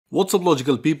What's up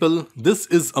logical people, this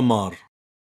is Amar.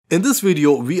 In this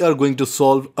video we are going to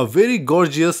solve a very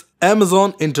gorgeous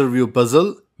Amazon interview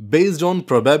puzzle based on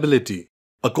probability.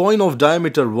 A coin of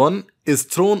diameter 1 is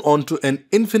thrown onto an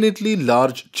infinitely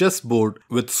large chessboard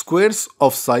with squares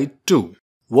of side 2.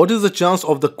 What is the chance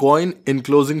of the coin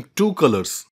enclosing two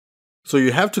colors? So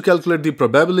you have to calculate the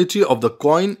probability of the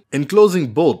coin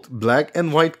enclosing both black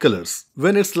and white colors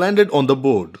when it's landed on the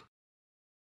board.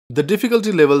 The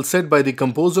difficulty level set by the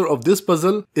composer of this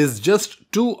puzzle is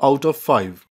just 2 out of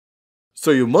 5.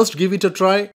 So you must give it a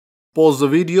try, pause the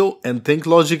video and think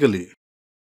logically.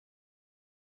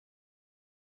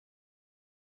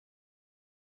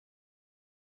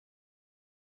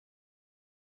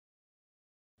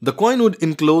 The coin would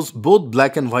enclose both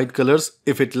black and white colors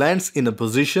if it lands in a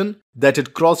position that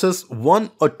it crosses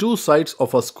one or two sides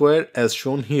of a square as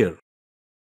shown here.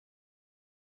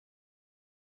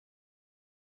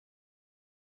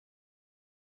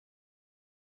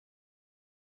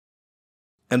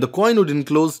 And the coin would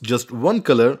enclose just one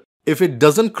color if it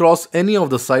doesn't cross any of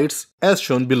the sides as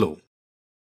shown below.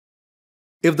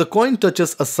 If the coin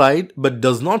touches a side but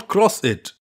does not cross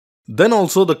it, then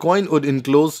also the coin would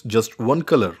enclose just one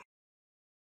color.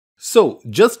 So,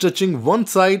 just touching one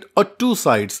side or two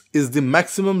sides is the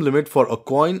maximum limit for a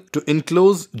coin to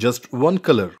enclose just one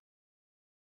color.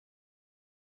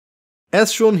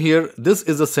 As shown here, this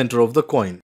is the center of the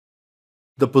coin.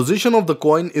 The position of the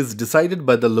coin is decided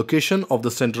by the location of the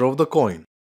center of the coin.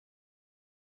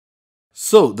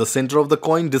 So, the center of the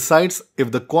coin decides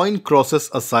if the coin crosses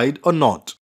a side or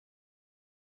not.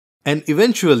 And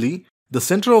eventually, the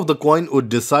center of the coin would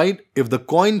decide if the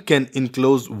coin can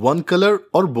enclose one color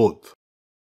or both.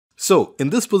 So, in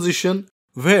this position,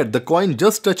 where the coin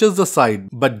just touches the side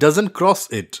but doesn't cross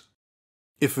it,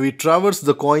 if we traverse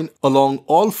the coin along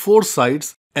all four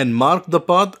sides and mark the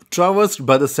path traversed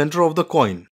by the center of the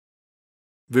coin,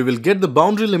 we will get the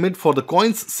boundary limit for the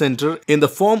coin's center in the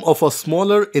form of a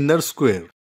smaller inner square,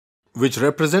 which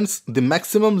represents the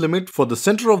maximum limit for the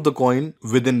center of the coin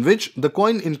within which the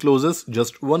coin encloses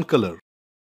just one color.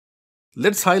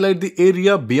 Let's highlight the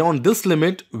area beyond this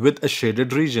limit with a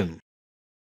shaded region.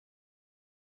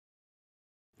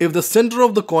 If the center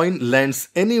of the coin lands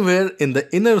anywhere in the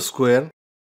inner square,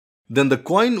 then the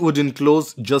coin would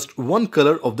enclose just one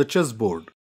color of the chessboard.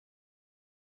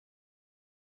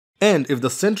 And if the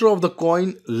center of the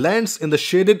coin lands in the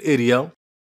shaded area,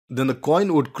 then the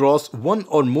coin would cross one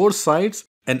or more sides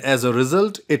and as a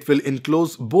result, it will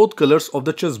enclose both colors of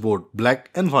the chessboard, black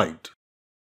and white.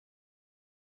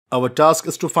 Our task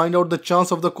is to find out the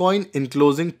chance of the coin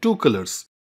enclosing two colors.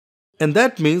 And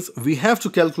that means we have to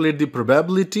calculate the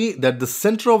probability that the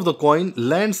center of the coin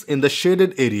lands in the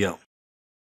shaded area.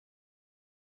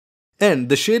 And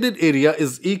the shaded area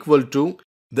is equal to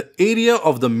the area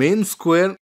of the main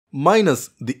square minus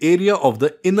the area of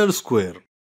the inner square.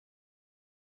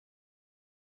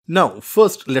 Now,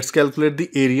 first let's calculate the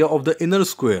area of the inner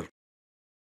square.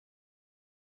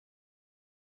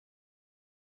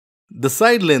 The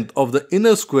side length of the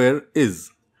inner square is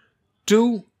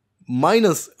 2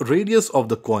 minus radius of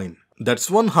the coin, that's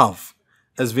 1/2,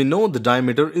 as we know the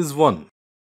diameter is 1,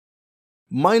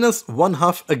 minus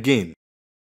 1/2 again,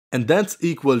 and that's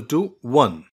equal to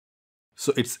 1.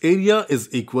 So its area is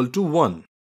equal to 1.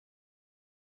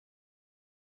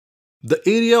 The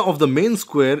area of the main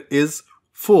square is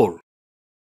 4.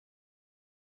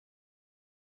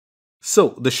 So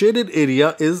the shaded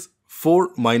area is 4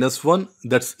 minus 1,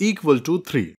 that's equal to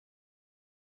 3.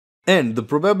 And the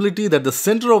probability that the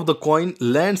center of the coin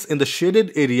lands in the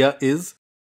shaded area is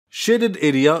shaded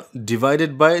area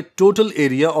divided by total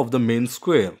area of the main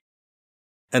square.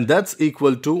 And that's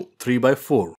equal to 3 by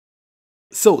 4.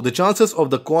 So the chances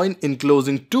of the coin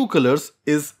enclosing two colors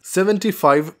is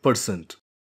 75%.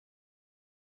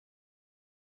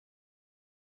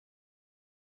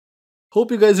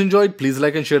 Hope you guys enjoyed. Please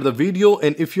like and share the video,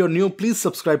 and if you're new, please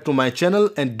subscribe to my channel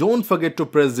and don't forget to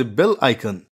press the bell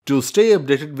icon to stay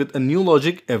updated with a new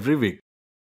logic every week.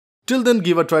 Till then,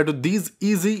 give a try to these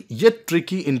easy yet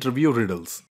tricky interview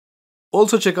riddles.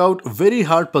 Also check out very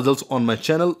hard puzzles on my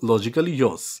channel Logically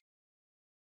Yours.